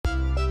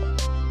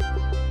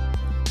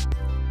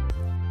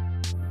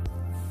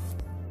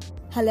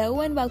Hello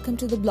and welcome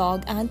to the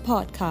blog and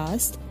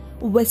podcast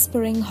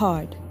Whispering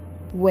Heart,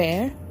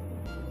 where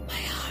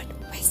my heart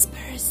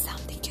whispers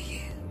something to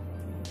you.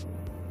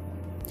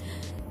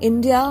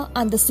 India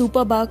and the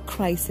Superbug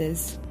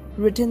Crisis,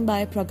 written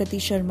by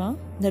Pragati Sharma,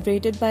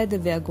 narrated by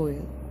Divya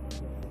Goyal.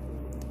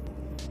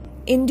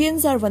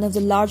 Indians are one of the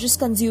largest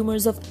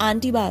consumers of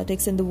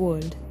antibiotics in the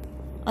world.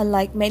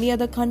 Unlike many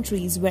other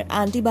countries where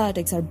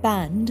antibiotics are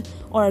banned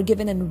or are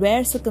given in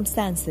rare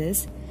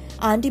circumstances,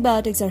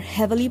 antibiotics are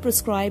heavily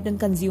prescribed and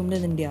consumed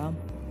in India.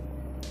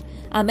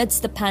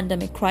 Amidst the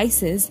pandemic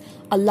crisis,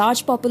 a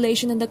large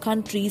population in the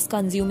country is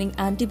consuming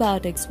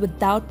antibiotics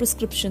without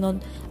prescription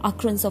on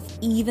occurrence of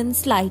even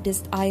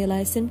slightest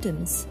ILI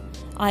symptoms.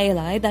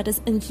 ILI, that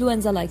is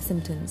influenza-like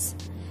symptoms.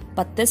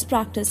 But this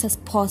practice has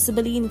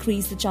possibly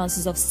increased the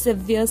chances of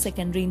severe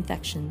secondary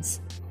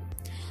infections.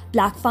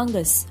 Black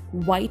fungus,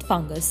 white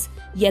fungus,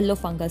 yellow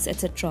fungus,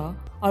 etc.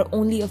 are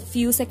only a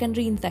few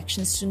secondary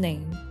infections to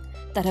name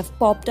that have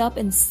popped up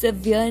in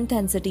severe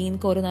intensity in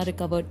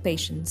corona-recovered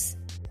patients.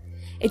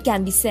 It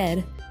can be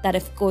said that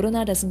if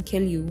corona doesn't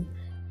kill you,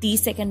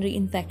 these secondary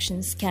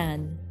infections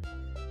can.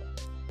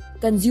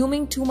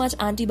 Consuming too much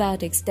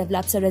antibiotics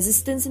develops a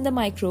resistance in the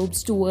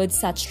microbes towards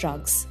such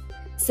drugs.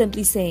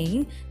 Simply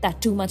saying that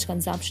too much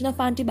consumption of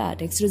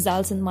antibiotics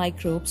results in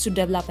microbes to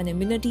develop an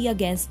immunity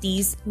against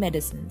these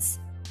medicines.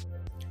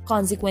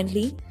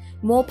 Consequently,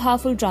 more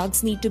powerful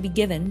drugs need to be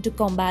given to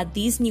combat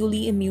these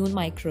newly immune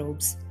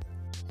microbes.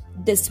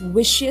 This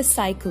vicious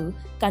cycle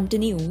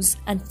continues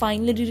and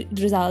finally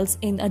results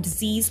in a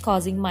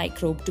disease-causing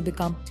microbe to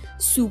become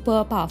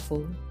super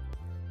powerful.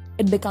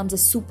 It becomes a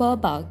super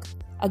bug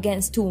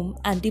against whom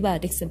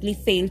antibiotics simply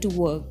fail to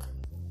work.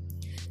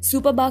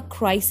 Superbug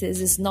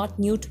crisis is not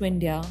new to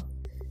India.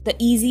 The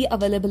easy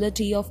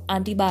availability of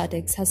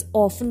antibiotics has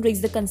often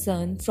raised the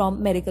concern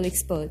from medical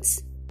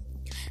experts.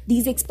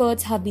 These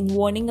experts have been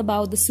warning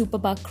about the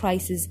superbug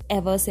crisis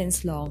ever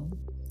since long.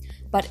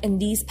 But in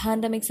these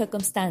pandemic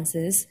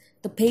circumstances,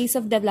 the pace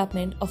of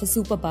development of a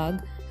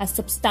superbug has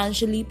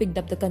substantially picked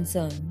up the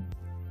concern.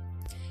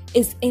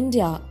 Is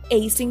India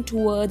acing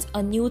towards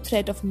a new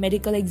threat of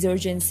medical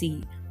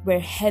emergency where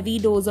heavy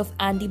dose of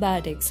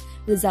antibiotics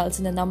results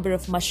in a number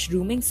of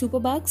mushrooming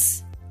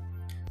superbugs?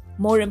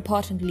 More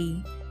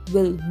importantly,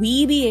 will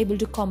we be able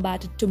to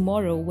combat it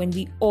tomorrow when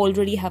we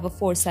already have a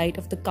foresight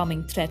of the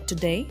coming threat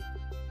today?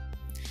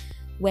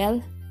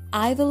 Well,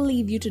 I will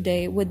leave you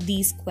today with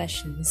these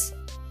questions.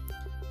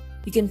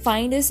 You can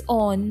find us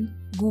on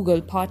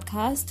Google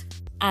Podcast,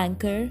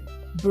 Anchor,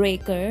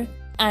 Breaker,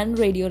 and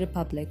Radio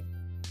Republic.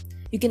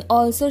 You can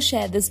also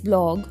share this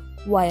blog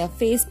via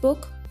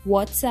Facebook,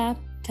 WhatsApp,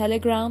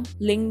 Telegram,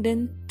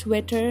 LinkedIn,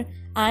 Twitter,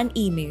 and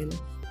email.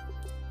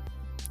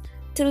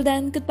 Till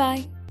then,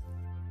 goodbye.